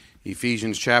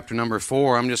Ephesians chapter number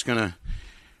 4. I'm just going to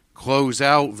close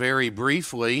out very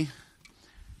briefly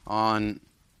on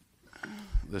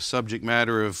the subject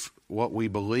matter of what we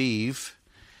believe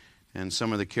and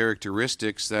some of the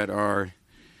characteristics that are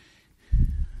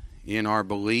in our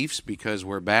beliefs because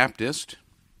we're Baptist.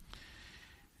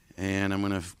 And I'm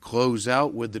going to close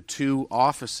out with the two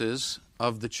offices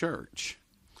of the church.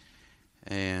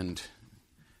 And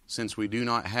since we do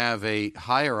not have a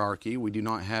hierarchy, we do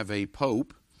not have a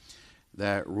pope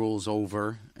that rules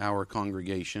over our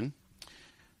congregation,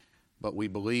 but we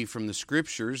believe from the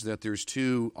Scriptures that there's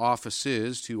two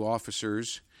officers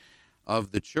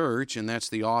of the church, and that's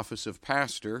the office of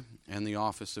pastor and the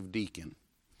office of deacon.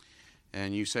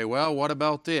 And you say, well, what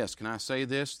about this? Can I say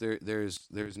this?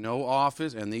 There's no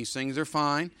office, and these things are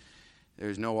fine.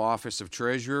 There's no office of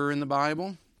treasurer in the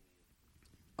Bible,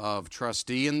 of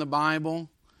trustee in the Bible,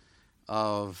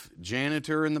 of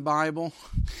janitor in the Bible,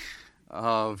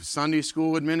 of Sunday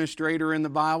school administrator in the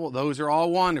Bible. Those are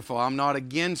all wonderful. I'm not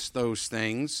against those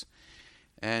things.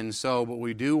 And so, but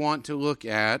we do want to look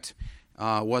at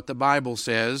what the Bible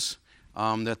says,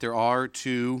 that there are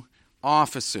two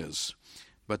offices.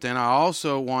 But then I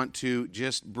also want to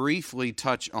just briefly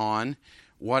touch on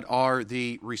what are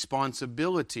the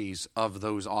responsibilities of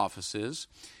those offices,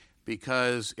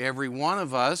 because every one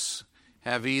of us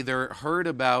have either heard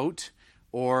about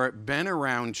or been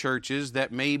around churches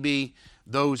that maybe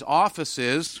those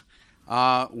offices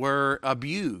were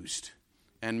abused,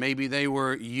 and maybe they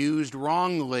were used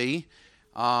wrongly,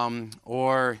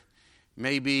 or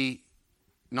maybe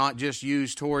not just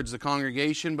used towards the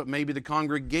congregation, but maybe the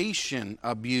congregation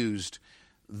abused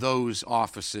those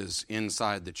offices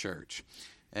inside the church.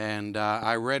 And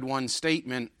I read one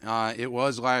statement, it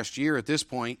was last year at this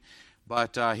point,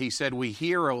 but he said, we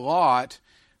hear a lot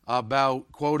about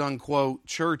quote-unquote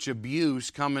church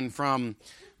abuse coming from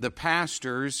the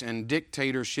pastors and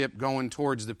dictatorship going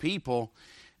towards the people.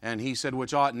 And he said,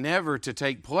 which ought never to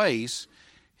take place.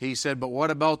 He said, but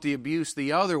what about the abuse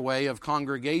the other way of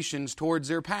congregations towards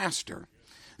their pastor?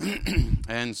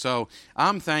 And so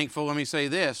I'm thankful, let me say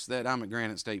this, that I'm at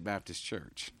Granite State Baptist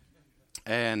Church.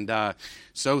 And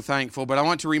so thankful. But I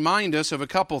want to remind us of a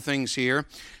couple things here.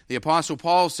 The Apostle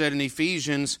Paul said in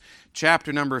Ephesians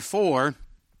chapter number 4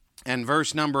 and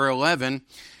verse number 11,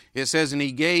 it says, and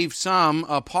he gave some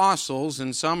apostles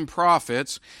and some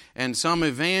prophets and some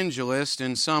evangelists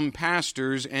and some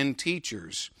pastors and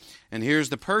teachers. And here's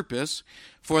the purpose: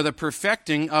 for the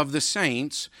perfecting of the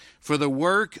saints, for the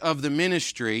work of the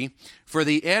ministry, for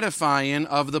the edifying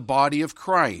of the body of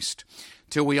Christ,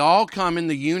 till we all come in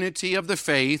the unity of the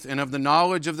faith and of the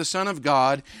knowledge of the Son of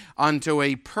God, unto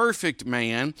a perfect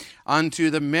man, unto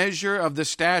the measure of the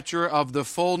stature of the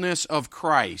fullness of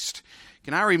Christ.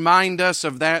 Can I remind us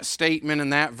of that statement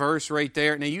and that verse right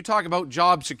there? Now, you talk about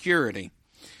job security,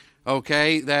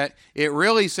 okay, that it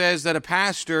really says that a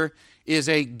pastor is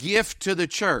a gift to the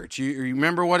church. You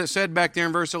remember what it said back there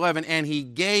in verse 11, and he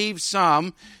gave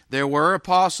some. There were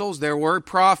apostles, there were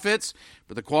prophets,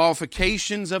 but the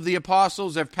qualifications of the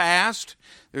apostles have passed.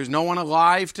 There's no one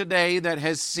alive today that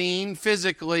has seen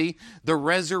physically the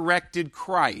resurrected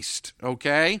Christ,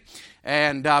 okay?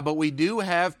 And but we do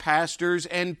have pastors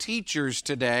and teachers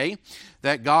today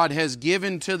that God has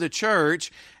given to the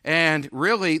church. And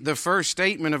really, the first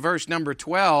statement of verse number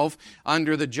 12,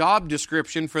 under the job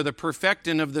description for the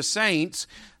perfecting of the saints,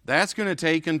 that's going to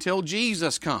take until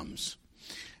Jesus comes.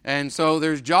 And so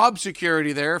there's job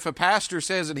security there. If a pastor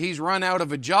says that he's run out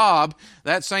of a job,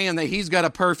 that's saying that he's got a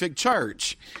perfect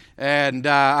church. And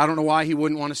I don't know why he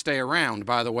wouldn't want to stay around,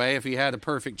 by the way, if he had a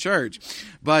perfect church.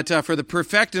 But for the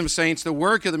perfecting of saints, the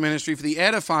work of the ministry, for the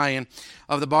edifying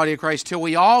of the body of Christ, till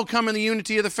we all come in the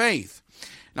unity of the faith.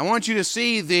 And I want you to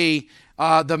see the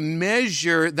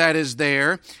measure that is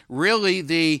there, really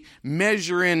the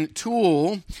measuring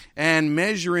tool and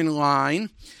measuring line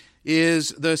is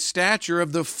the stature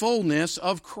of the fullness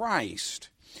of Christ.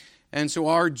 And so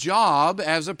our job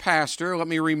as a pastor, let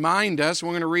me remind us,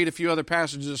 we're going to read a few other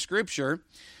passages of Scripture,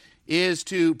 is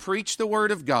to preach the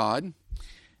Word of God,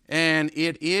 and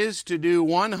it is to do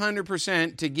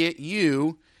 100% to get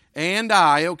you and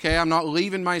I, okay, I'm not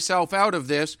leaving myself out of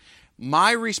this,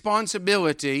 my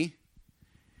responsibility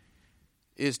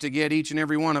is to get each and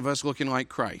every one of us looking like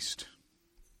Christ.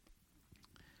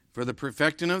 For the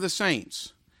perfecting of the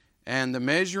saints. And the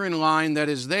measuring line that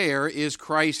is there is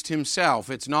Christ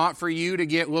Himself. It's not for you to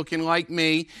get looking like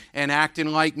me and acting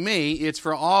like me. It's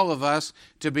for all of us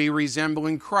to be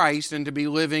resembling Christ and to be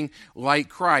living like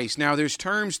Christ. Now, there's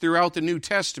terms throughout the New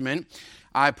Testament.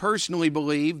 I personally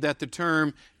believe that the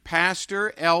term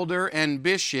pastor, elder, and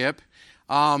bishop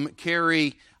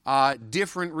carry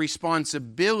different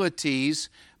responsibilities,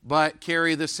 but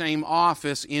carry the same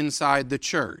office inside the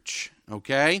church.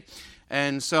 Okay?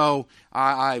 And so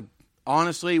I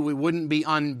honestly, we wouldn't be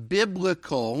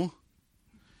unbiblical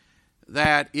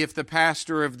that if the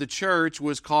pastor of the church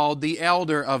was called the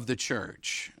elder of the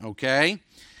church. Okay?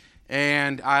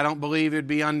 And I don't believe it'd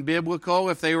be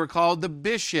unbiblical if they were called the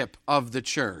bishop of the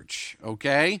church.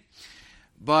 Okay?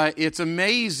 But it's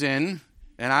amazing,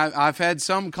 and I've had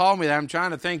some call me that. I'm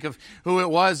trying to think of who it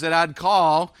was that I'd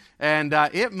call, and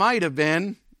it might have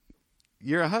been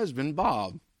your husband,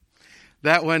 Bob.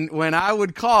 That when I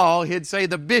would call, he'd say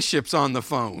the bishop's on the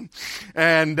phone.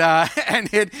 And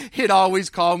he'd always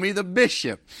call me the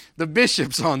bishop. The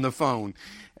bishop's on the phone.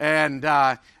 And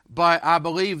but I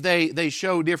believe they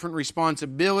show different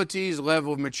responsibilities,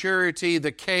 level of maturity,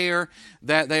 the care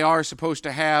that they are supposed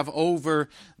to have over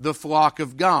the flock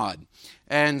of God.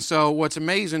 And so what's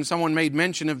amazing, someone made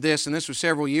mention of this, and this was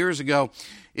several years ago,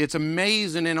 it's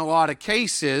amazing in a lot of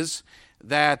cases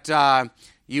that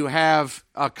you have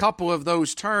a couple of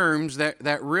those terms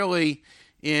that really,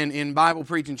 in Bible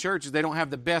preaching churches, they don't have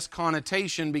the best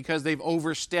connotation because they've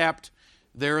overstepped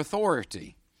their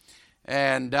authority.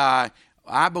 And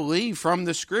I believe from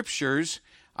the Scriptures,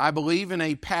 I believe in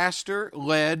a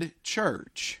pastor-led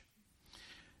church.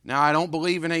 Now, I don't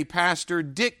believe in a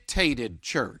pastor-dictated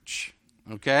church.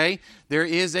 Okay? There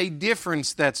is a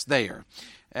difference that's there.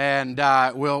 And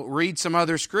we'll read some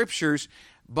other Scriptures.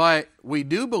 But we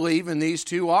do believe in these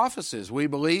two offices. We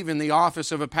believe in the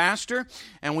office of a pastor,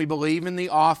 and we believe in the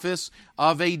office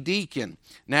of a deacon.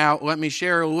 Now, let me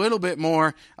share a little bit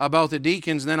more about the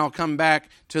deacons, and then I'll come back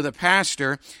to the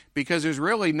pastor, because there's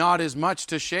really not as much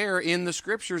to share in the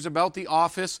Scriptures about the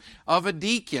office of a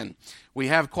deacon. We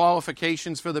have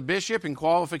qualifications for the bishop and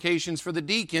qualifications for the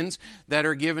deacons that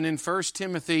are given in 1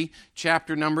 Timothy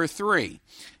chapter number 3.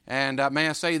 And may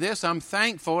I say this, I'm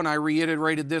thankful, and I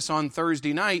reiterated this on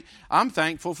Thursday night, I'm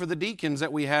thankful for the deacons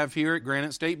that we have here at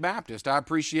Granite State Baptist. I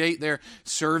appreciate their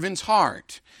servant's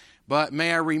heart. But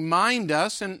may I remind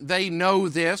us, and they know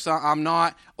this, I'm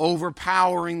not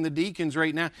overpowering the deacons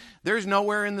right now, there's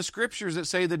nowhere in the Scriptures that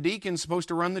say the deacon's supposed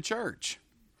to run the church.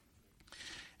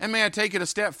 And may I take it a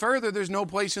step further, there's no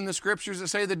place in the Scriptures that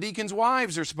say the deacons'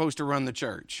 wives are supposed to run the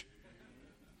church.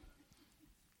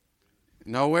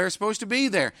 Nowhere supposed to be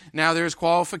there. Now, there's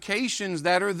qualifications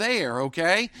that are there,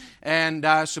 okay? And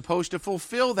supposed to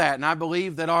fulfill that. And I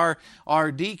believe that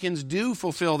our deacons do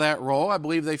fulfill that role. I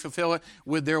believe they fulfill it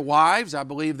with their wives. I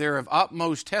believe they're of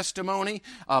utmost testimony,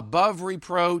 above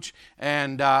reproach,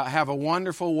 and have a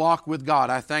wonderful walk with God.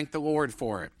 I thank the Lord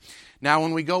for it. Now,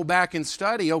 when we go back and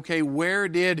study, okay, where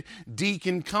did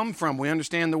deacon come from? We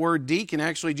understand the word deacon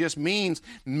actually just means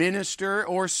minister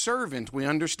or servant. We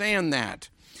understand that.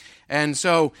 And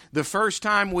so the first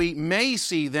time we may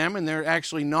see them, and they're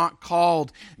actually not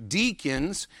called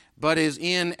deacons, but is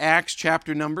in Acts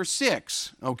chapter number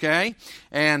 6, okay?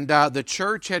 And the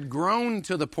church had grown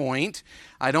to the point,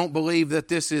 I don't believe that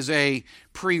this is a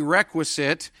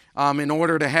prerequisite in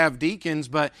order to have deacons,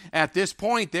 but at this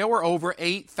point there were over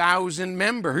 8,000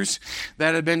 members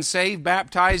that had been saved,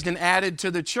 baptized, and added to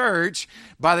the church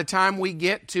by the time we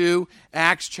get to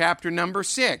Acts chapter number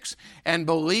 6. And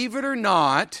believe it or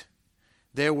not,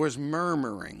 there was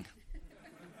murmuring.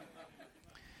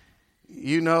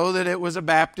 You know that it was a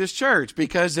Baptist church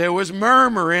because there was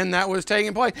murmuring that was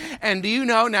taking place. And do you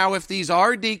know now, if these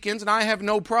are deacons, and I have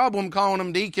no problem calling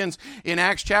them deacons in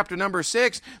Acts chapter number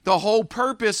 6, the whole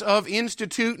purpose of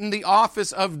instituting the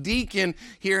office of deacon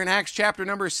here in Acts chapter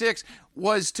number 6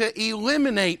 was to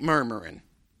eliminate murmuring,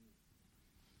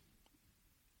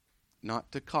 not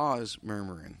to cause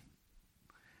murmuring.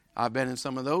 I've been in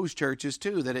some of those churches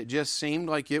too, that it just seemed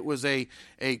like it was a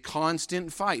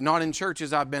constant fight. Not in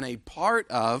churches I've been a part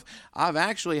of. I've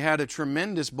actually had a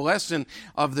tremendous blessing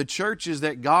of the churches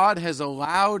that God has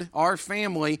allowed our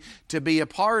family to be a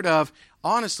part of.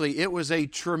 Honestly, it was a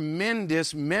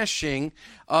tremendous meshing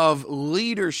of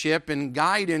leadership and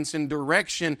guidance and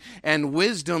direction and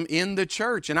wisdom in the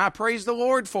church. And I praise the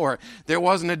Lord for it. There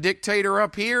wasn't a dictator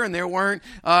up here, and there weren't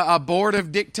a board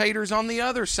of dictators on the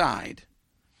other side.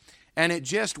 And it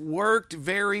just worked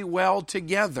very well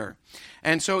together.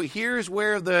 And so here's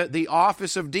where the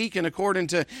office of deacon, according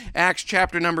to Acts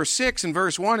chapter number 6 and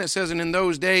verse 1, it says, "And in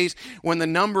those days, when the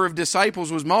number of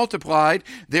disciples was multiplied,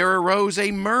 there arose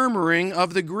a murmuring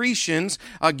of the Grecians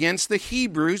against the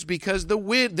Hebrews, because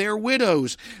their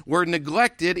widows were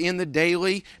neglected in the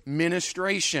daily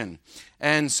ministration."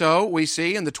 And so we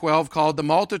see, and the 12 called the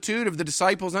multitude of the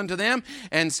disciples unto them,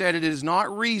 and said, "It is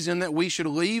not reason that we should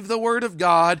leave the word of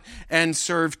God and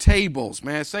serve tables."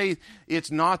 May I say, it's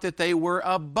not that they were were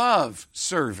above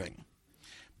serving.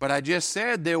 But I just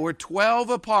said there were 12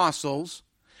 apostles.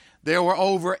 There were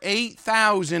over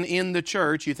 8,000 in the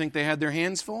church. You think they had their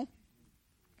hands full?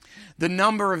 The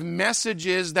number of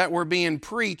messages that were being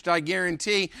preached, I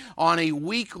guarantee, on a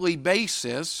weekly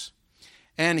basis.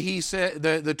 And he said,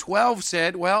 the 12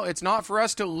 said, well, it's not for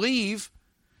us to leave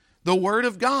the Word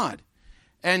of God.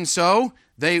 And so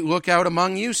they look out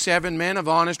among you 7 men of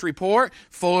honest report,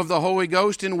 full of the Holy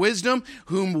Ghost and wisdom,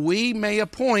 whom we may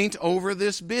appoint over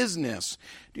this business.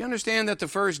 Do you understand that the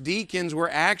first deacons were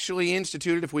actually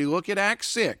instituted? If we look at Acts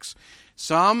 6,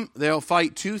 they'll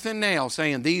fight tooth and nail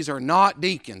saying these are not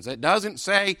deacons. It doesn't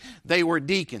say they were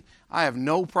deacons. I have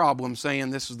no problem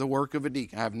saying this is the work of a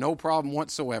deacon. I have no problem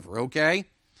whatsoever, okay?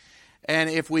 And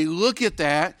if we look at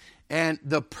that, and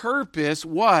the purpose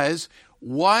was,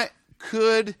 what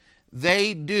could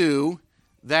they do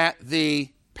that the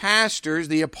pastors,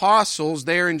 the apostles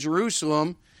there in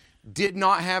Jerusalem, did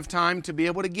not have time to be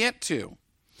able to get to?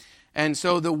 And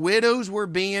so the widows were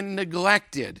being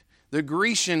neglected. The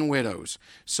Grecian widows.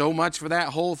 So much for that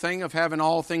whole thing of having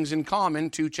all things in common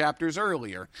 2 chapters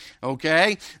earlier.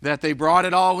 Okay? That they brought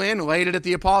it all in, laid it at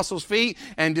the apostles' feet,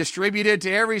 and distributed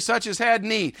to every such as had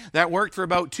need. That worked for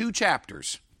about 2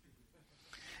 chapters.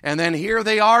 And then here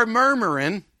they are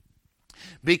murmuring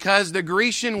because the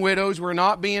Grecian widows were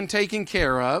not being taken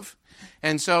care of.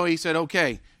 And so he said,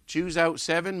 okay, choose out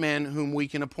 7 men whom we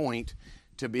can appoint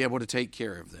to be able to take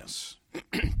care of this.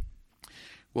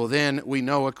 Well, then we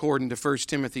know, according to 1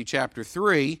 Timothy chapter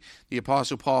 3, the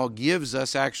Apostle Paul gives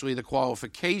us actually the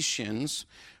qualifications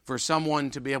for someone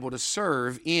to be able to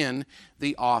serve in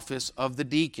the office of the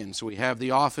deacon. So we have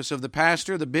the office of the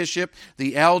pastor, the bishop,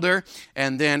 the elder,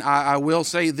 and then I will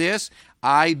say this,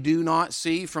 I do not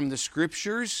see from the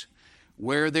Scriptures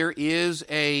where there is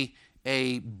a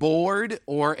board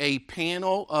or a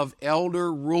panel of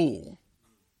elder rule.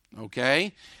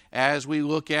 Okay? As we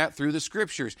look at through the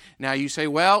Scriptures. Now you say,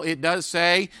 well, it does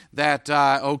say that,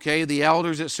 the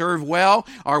elders that serve well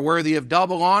are worthy of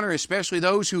double honor, especially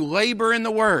those who labor in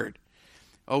the Word.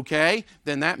 Okay,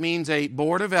 then that means a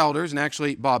board of elders, and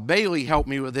actually Bob Bailey helped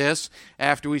me with this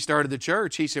after we started the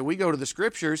church. He said, we go to the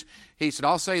Scriptures. He said,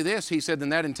 I'll say this. He said, then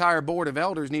that entire board of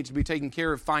elders needs to be taken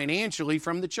care of financially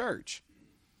from the church.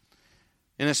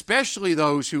 And especially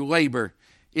those who labor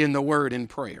in the Word and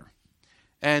prayer.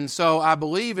 And so I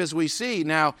believe as we see,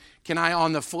 now, can I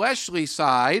on the fleshly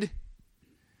side,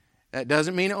 that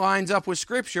doesn't mean it lines up with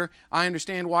Scripture. I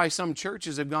understand why some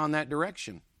churches have gone that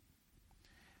direction.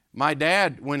 My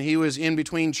dad, when he was in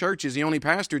between churches, he only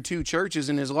pastored 2 churches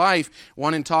in his life,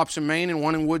 one in Topsham, Maine, and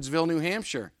one in Woodsville, New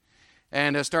Hampshire.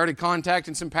 And started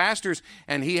contacting some pastors,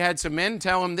 and he had some men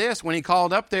tell him this. When he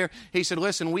called up there, he said,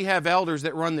 listen, we have elders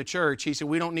that run the church. He said,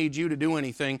 we don't need you to do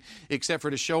anything except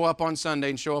for to show up on Sunday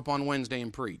and show up on Wednesday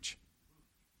and preach.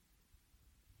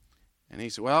 And he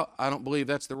said, well, I don't believe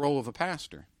that's the role of a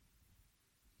pastor.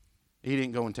 He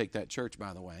didn't go and take that church,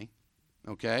 by the way.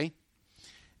 Okay?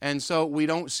 And so we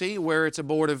don't see where it's a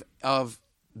board of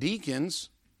deacons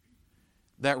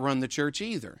that run the church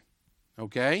either.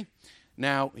 Okay?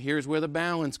 Now, here's where the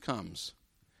balance comes.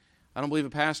 I don't believe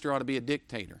a pastor ought to be a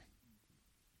dictator.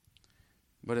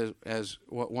 But as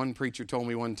what one preacher told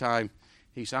me one time,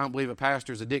 he said, I don't believe a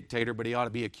pastor is a dictator, but he ought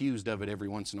to be accused of it every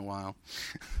once in a while.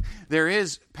 There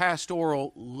is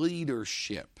pastoral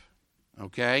leadership,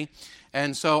 okay?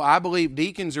 And so I believe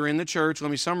deacons are in the church, let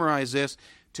me summarize this,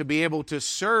 to be able to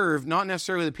serve, not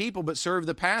necessarily the people, but serve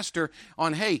the pastor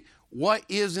on, hey, what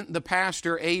isn't the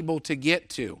pastor able to get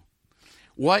to?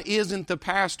 What isn't the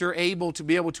pastor able to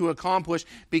be able to accomplish?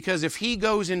 Because if he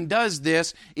goes and does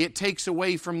this, it takes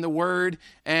away from the Word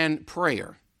and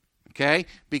prayer. Okay?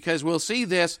 Because we'll see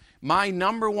this, my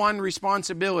number one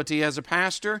responsibility as a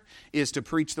pastor is to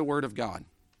preach the Word of God.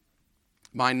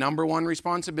 My number one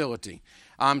responsibility.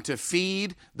 I'm to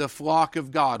feed the flock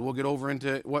of God. We'll get over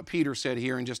into what Peter said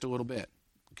here in just a little bit.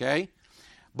 Okay?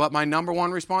 But my number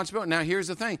one responsibility. Now here's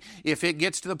the thing. If it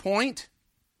gets to the point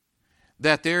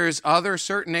that there's other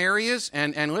certain areas,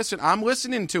 and listen, I'm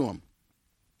listening to them.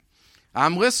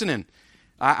 I'm listening.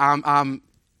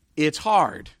 It's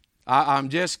hard. I'm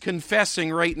just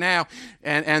confessing right now,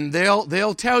 and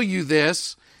they'll tell you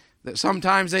this, that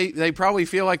sometimes they probably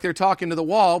feel like they're talking to the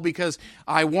wall because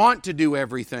I want to do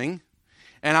everything,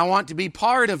 and I want to be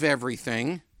part of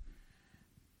everything,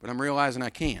 but I'm realizing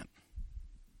I can't.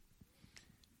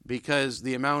 Because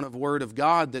the amount of Word of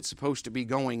God that's supposed to be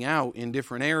going out in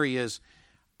different areas,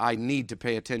 I need to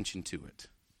pay attention to it.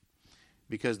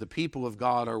 Because the people of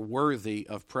God are worthy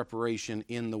of preparation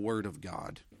in the Word of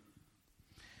God.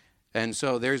 And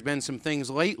so there's been some things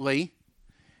lately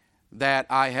that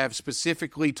I have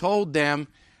specifically told them,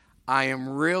 I am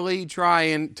really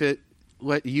trying to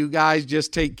let you guys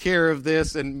just take care of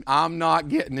this, and I'm not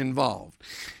getting involved.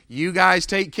 You guys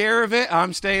take care of it.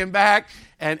 I'm staying back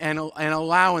and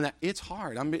allowing that. It's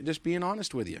hard. I'm just being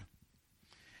honest with you.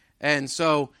 And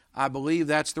so I believe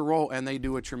that's the role, and they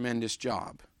do a tremendous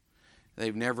job.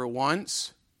 They've never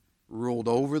once ruled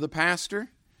over the pastor.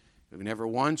 They've never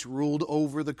once ruled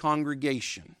over the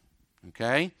congregation.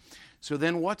 Okay? So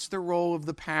then what's the role of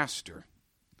the pastor?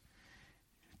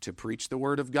 To preach the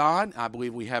Word of God. I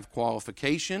believe we have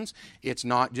qualifications. It's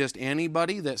not just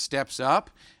anybody that steps up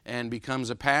and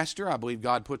becomes a pastor. I believe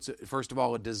God puts, first of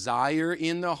all, a desire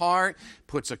in the heart,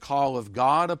 puts a call of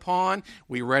God upon.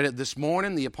 We read it this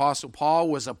morning. The Apostle Paul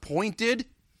was appointed,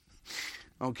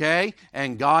 okay?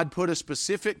 And God put a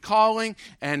specific calling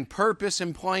and purpose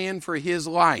and plan for his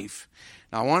life.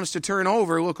 Now I want us to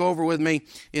look over with me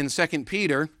in 2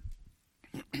 Peter.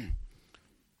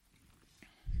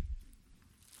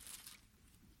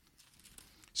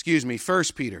 Excuse me, 1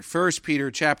 Peter. 1 Peter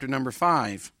chapter number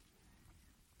 5.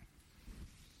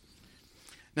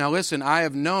 Now listen, I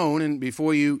have known, and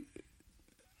before you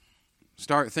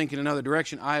start thinking another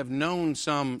direction, I have known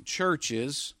some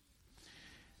churches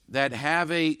that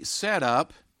have a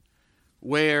setup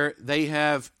where they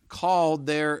have called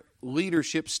their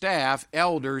leadership staff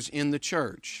elders in the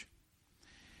church.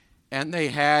 And they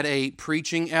had a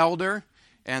preaching elder,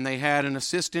 and they had an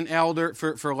assistant elder,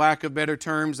 for lack of better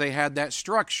terms, they had that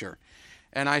structure.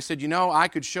 And I said, I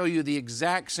could show you the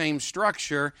exact same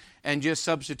structure and just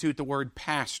substitute the word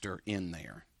pastor in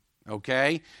there,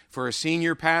 okay? For a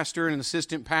senior pastor and an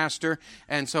assistant pastor.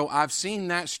 And so I've seen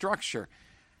that structure.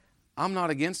 I'm not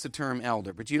against the term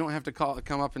elder, but you don't have to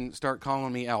come up and start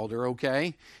calling me elder,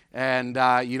 okay? And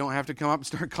you don't have to come up and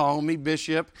start calling me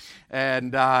bishop.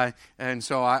 And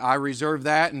so I reserve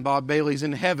that, and Bob Bailey's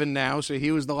in heaven now, so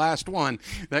he was the last one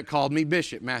that called me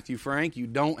bishop. Matthew Frank, you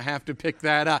don't have to pick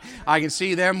that up. I can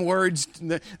see them words,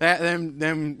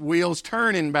 them wheels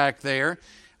turning back there.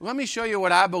 Let me show you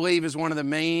what I believe is one of the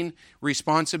main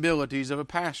responsibilities of a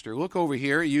pastor. Look over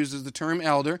here. It uses the term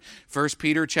elder. 1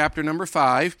 Peter chapter number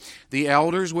 5. The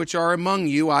elders which are among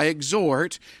you I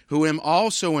exhort, who am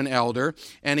also an elder,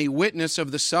 and a witness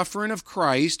of the suffering of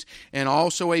Christ, and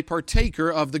also a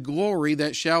partaker of the glory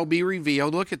that shall be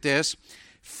revealed. Look at this.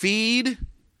 Feed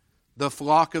the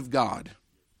flock of God,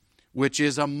 which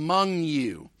is among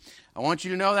you. I want you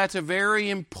to know that's a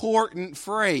very important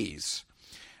phrase.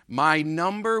 My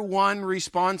number one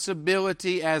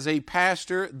responsibility as a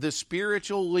pastor, the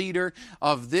spiritual leader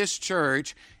of this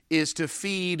church, is to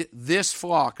feed this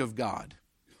flock of God.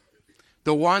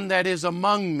 The one that is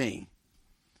among me.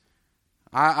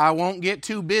 I won't get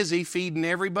too busy feeding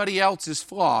everybody else's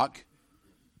flock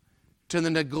to the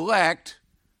neglect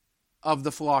of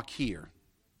the flock here.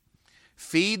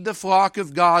 Feed the flock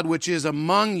of God which is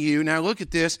among you. Now look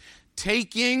at this.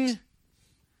 Taking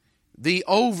the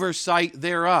oversight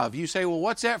thereof. You say, well,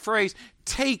 what's that phrase?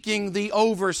 Taking the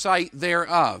oversight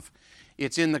thereof.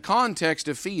 It's in the context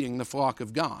of feeding the flock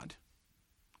of God.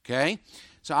 Okay?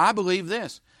 So I believe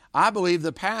this. I believe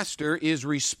the pastor is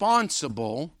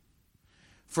responsible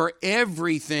for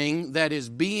everything that is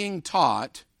being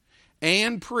taught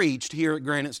and preached here at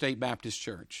Granite State Baptist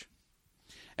Church.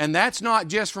 And that's not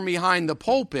just from behind the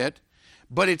pulpit,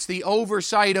 but it's the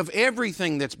oversight of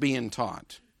everything that's being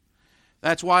taught.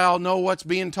 That's why I'll know what's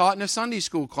being taught in a Sunday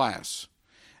school class.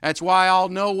 That's why I'll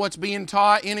know what's being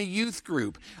taught in a youth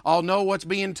group. I'll know what's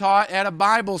being taught at a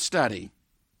Bible study.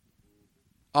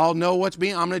 I'm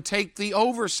going to take the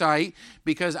oversight,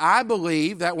 because I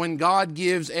believe that when God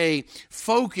gives a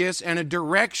focus and a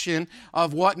direction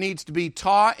of what needs to be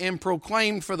taught and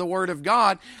proclaimed for the Word of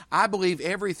God, I believe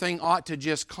everything ought to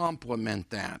just complement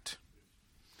that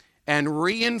and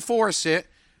reinforce it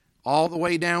all the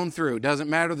way down through. It doesn't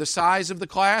matter the size of the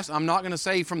class. I'm not going to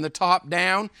say from the top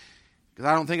down, because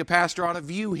I don't think a pastor ought to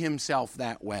view himself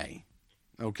that way.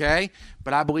 Okay?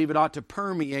 But I believe it ought to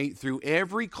permeate through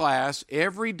every class,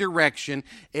 every direction.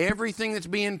 Everything that's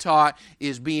being taught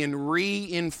is being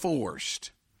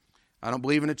reinforced. I don't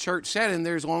believe in a church setting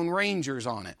there's Lone Rangers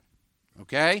on it.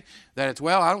 Okay? That it's,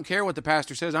 I don't care what the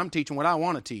pastor says. I'm teaching what I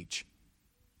want to teach.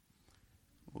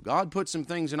 Well, God put some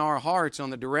things in our hearts on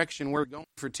the direction we're going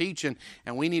for teaching,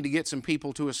 and we need to get some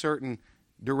people to a certain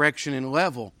direction and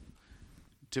level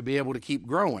to be able to keep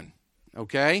growing,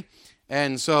 okay?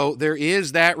 And so there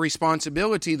is that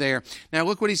responsibility there. Now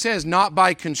look what he says, not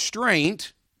by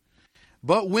constraint,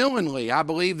 but willingly. I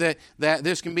believe that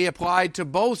this can be applied to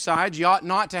both sides. You ought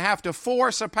not to have to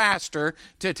force a pastor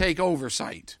to take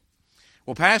oversight.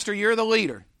 Well, pastor, you're the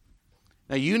leader.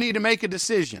 Now you need to make a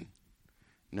decision.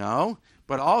 No.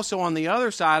 But also on the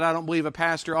other side, I don't believe a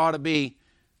pastor ought to be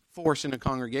forcing a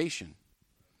congregation.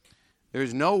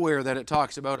 There's nowhere that it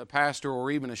talks about a pastor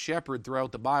or even a shepherd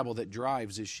throughout the Bible that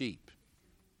drives his sheep.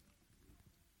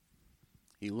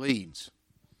 He leads.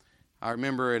 I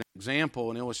remember an example,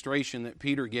 an illustration that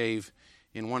Peter gave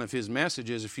in one of his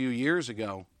messages a few years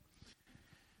ago,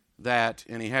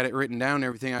 and he had it written down and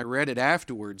everything. I read it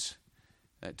afterwards.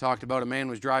 That talked about a man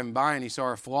was driving by and he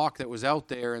saw a flock that was out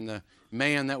there, and the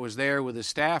man that was there with his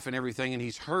staff and everything, and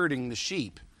he's herding the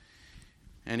sheep.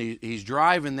 And he's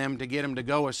driving them to get them to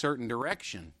go a certain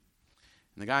direction.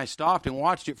 And the guy stopped and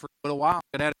watched it for a little while,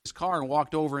 got out of his car and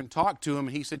walked over and talked to him.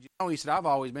 And he said, I've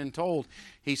always been told,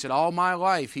 he said, all my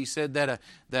life, he said that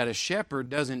a shepherd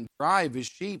doesn't drive his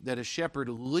sheep, that a shepherd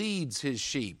leads his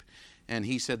sheep. And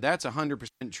he said, that's 100%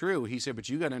 true. He said, but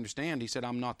you got to understand, he said,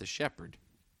 I'm not the shepherd.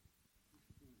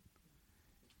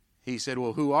 He said,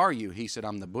 well, who are you? He said,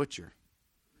 I'm the butcher.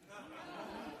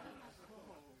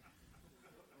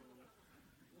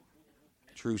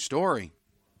 True story.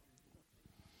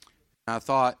 I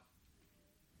thought,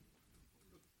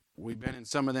 we've been in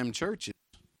some of them churches.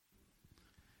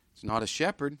 It's not a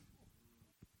shepherd,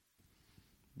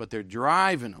 but they're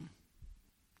driving them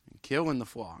and killing the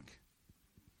flock.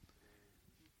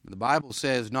 The Bible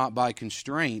says not by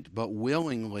constraint, but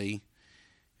willingly.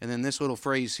 And then this little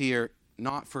phrase here,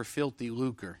 not for filthy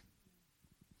lucre.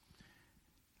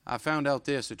 I found out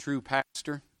this, a true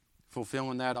pastor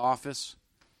fulfilling that office,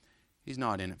 he's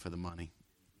not in it for the money.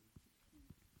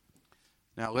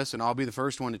 Now listen, I'll be the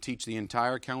first one to teach the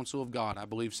entire counsel of God. I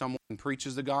believe someone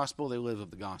preaches the gospel, they live of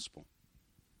the gospel.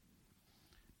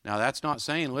 Now that's not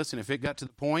saying, listen, if it got to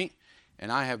the point,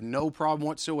 and I have no problem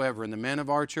whatsoever, and the men of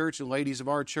our church and ladies of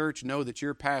our church know that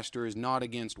your pastor is not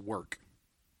against work.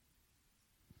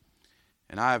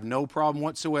 And I have no problem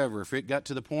whatsoever. If it got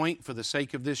to the point, for the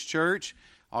sake of this church,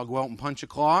 I'll go out and punch a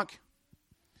clock,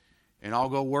 and I'll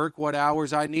go work what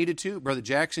hours I needed to. Brother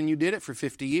Jackson, you did it for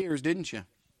 50 years, didn't you?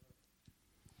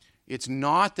 It's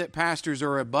not that pastors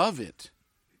are above it.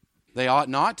 They ought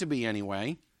not to be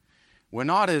anyway. We're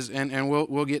not as, and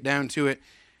we'll get down to it.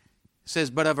 It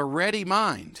says, but of a ready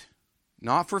mind,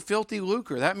 not for filthy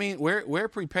lucre. That means we're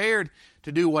prepared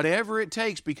to do whatever it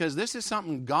takes, because this is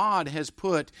something God has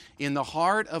put in the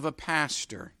heart of a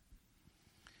pastor.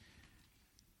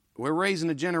 We're raising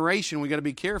a generation. We got to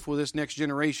be careful with this next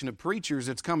generation of preachers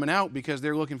that's coming out, because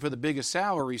they're looking for the biggest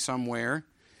salary somewhere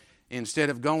instead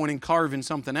of going and carving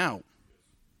something out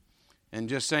and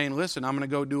just saying, listen, I'm going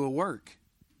to go do a work.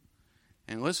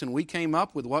 And listen, we came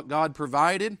up with what God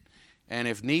provided, and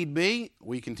if need be,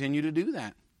 we continue to do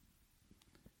that.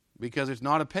 Because it's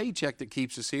not a paycheck that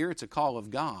keeps us here, it's a call of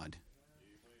God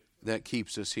that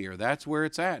keeps us here. That's where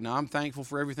it's at. Now, I'm thankful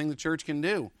for everything the church can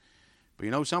do. But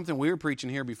you know something? We were preaching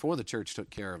here before the church took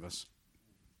care of us.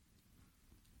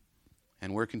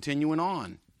 And we're continuing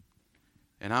on.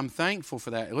 And I'm thankful for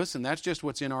that. Listen, that's just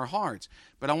what's in our hearts.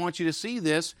 But I want you to see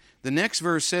this. The next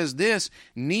verse says this,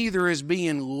 neither is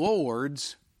being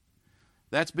lords.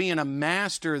 That's being a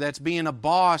master, that's being a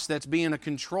boss, that's being a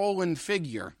controlling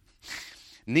figure.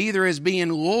 Neither is being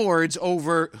lords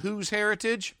over whose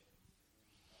heritage?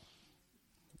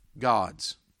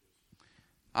 God's.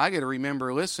 I got to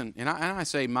remember, listen, and I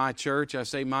say my church, I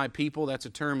say my people, that's a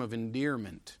term of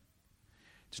endearment.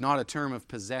 It's not a term of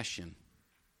possession.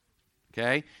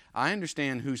 Okay? I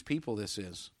understand whose people this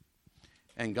is.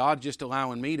 And God just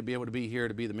allowing me to be able to be here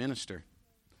to be the minister.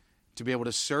 To be able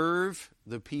to serve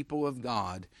the people of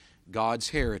God, God's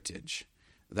heritage.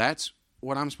 That's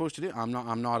what I'm supposed to do. I'm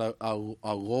not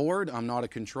a lord. I'm not a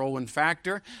controlling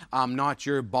factor. I'm not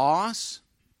your boss.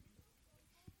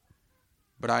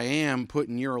 But I am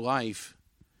putting your life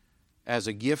as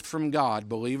a gift from God,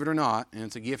 believe it or not, and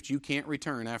it's a gift you can't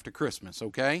return after Christmas,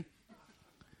 okay?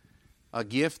 A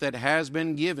gift that has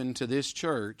been given to this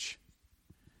church,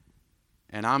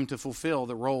 and I'm to fulfill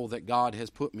the role that God has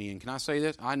put me in. Can I say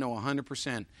this? I know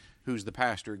 100% who's the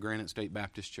pastor at Granite State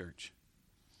Baptist Church.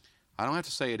 I don't have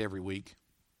to say it every week.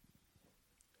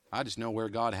 I just know where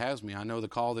God has me. I know the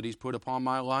call that He's put upon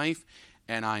my life,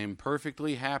 and I am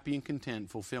perfectly happy and content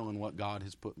fulfilling what God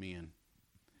has put me in.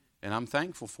 And I'm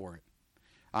thankful for it.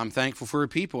 I'm thankful for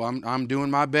people. I'm doing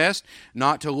my best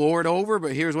not to lord over,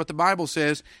 but here's what the Bible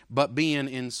says, but being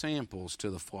in samples to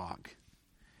the flock.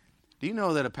 Do you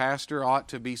know that a pastor ought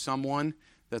to be someone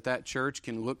that church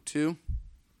can look to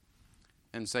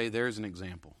and say, there's an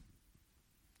example?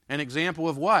 An example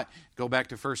of what? Go back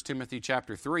to 1 Timothy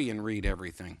chapter 3 and read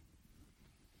everything.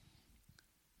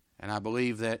 And I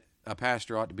believe that a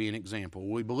pastor ought to be an example.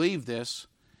 We believe this,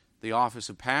 the office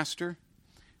of pastor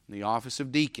and the office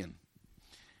of deacon.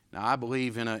 Now, I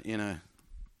believe in a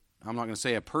I'm not going to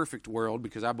say a perfect world,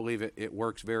 because I believe it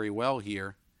works very well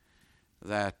here,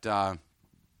 that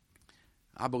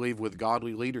I believe with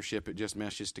godly leadership it just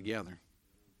meshes together.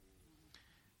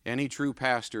 Any true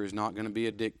pastor is not going to be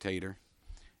a dictator,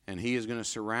 and he is going to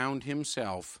surround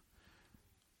himself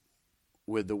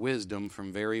with the wisdom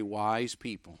from very wise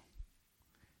people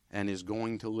and is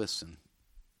going to listen.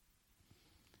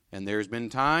 And there's been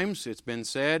times it's been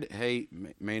said, hey,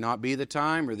 may not be the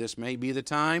time, or this may be the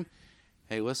time.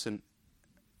 Hey, listen,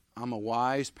 I'm a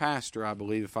wise pastor, I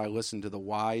believe, if I listen to the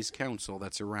wise counsel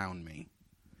that's around me.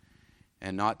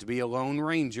 And not to be a lone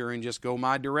ranger and just go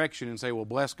my direction and say, well,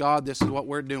 bless God, this is what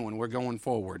we're doing. We're going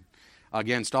forward.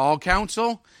 Against all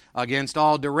counsel, against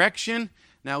all direction.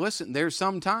 Now listen, there's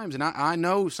some times, and I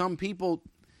know some people,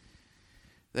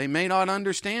 they may not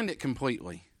understand it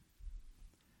completely.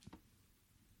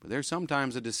 But there's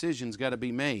sometimes a decision's got to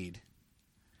be made.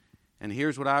 And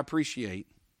here's what I appreciate.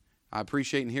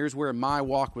 And here's where my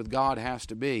walk with God has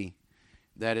to be.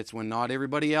 That it's when not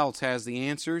everybody else has the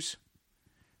answers,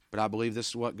 but I believe this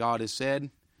is what God has said,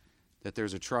 that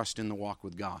there's a trust in the walk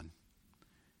with God.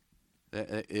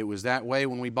 It was that way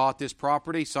when we bought this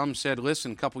property. Some said,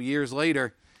 listen, a couple years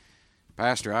later,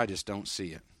 Pastor, I just don't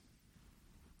see it.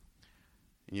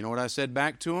 And you know what I said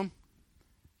back to them?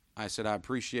 I said, I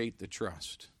appreciate the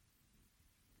trust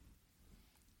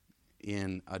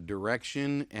in a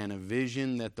direction and a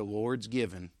vision that the Lord's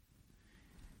given,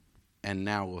 and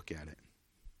now look at it.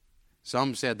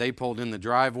 Some said they pulled in the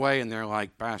driveway and they're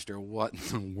like, Pastor, what in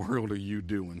the world are you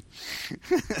doing?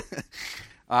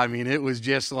 I mean, it was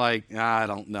just like, I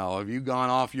don't know. Have you gone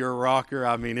off your rocker?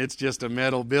 I mean, it's just a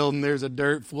metal building. There's a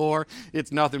dirt floor.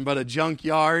 It's nothing but a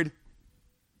junkyard.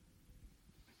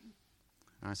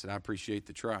 I said, I appreciate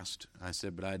the trust. I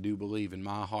said, but I do believe in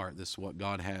my heart this is what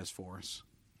God has for us.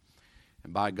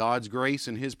 And by God's grace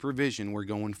and His provision, we're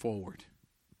going forward.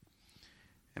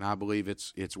 And I believe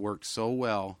it's worked so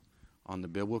well on the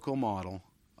biblical model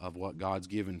of what God's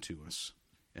given to us.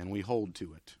 And we hold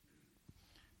to it.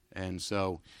 And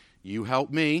so, you help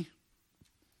me.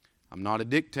 I'm not a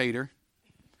dictator.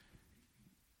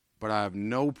 But I have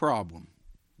no problem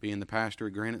being the pastor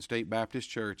of Granite State Baptist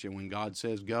Church, and when God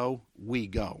says go, we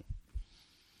go.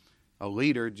 A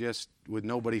leader just with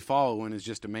nobody following is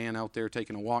just a man out there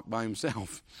taking a walk by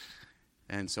himself.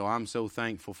 And so I'm so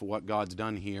thankful for what God's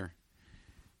done here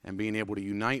and being able to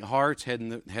unite hearts, head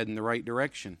in the right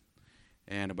direction.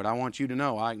 But I want you to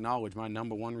know, I acknowledge my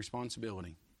number one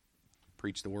responsibility.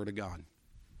 Preach the Word of God.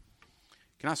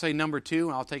 Can I say number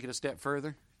 2? I'll take it a step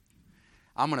further.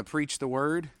 I'm going to preach the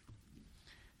Word,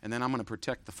 and then I'm going to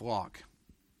protect the flock.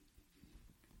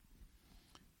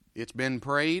 It's been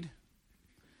prayed.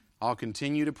 I'll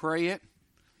continue to pray it.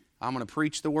 I'm going to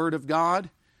preach the Word of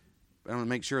God, but I'm going to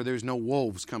make sure there's no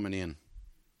wolves coming in.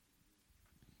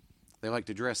 They like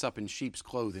to dress up in sheep's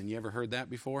clothing. You ever heard that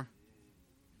before?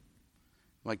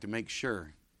 Like to make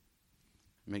sure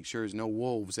there's no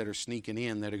wolves that are sneaking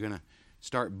in that are going to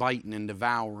start biting and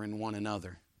devouring one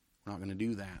another. We're not going to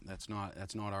do that. That's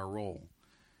not our role.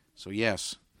 So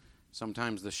yes,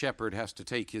 sometimes the shepherd has to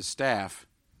take his staff.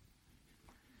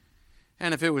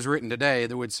 And if it was written today,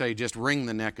 they would say just wring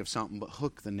the neck of something, but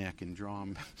hook the neck and draw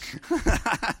them.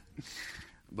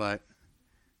 But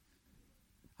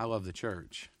I love the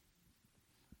church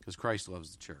because Christ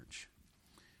loves the church.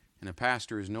 And a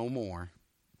pastor is no more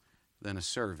than a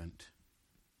servant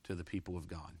to the people of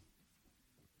God.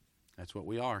 That's what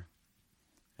we are.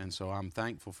 And so I'm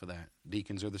thankful for that.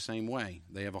 Deacons are the same way.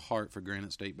 They have a heart for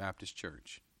Granite State Baptist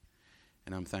Church.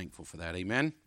 And I'm thankful for that. Amen?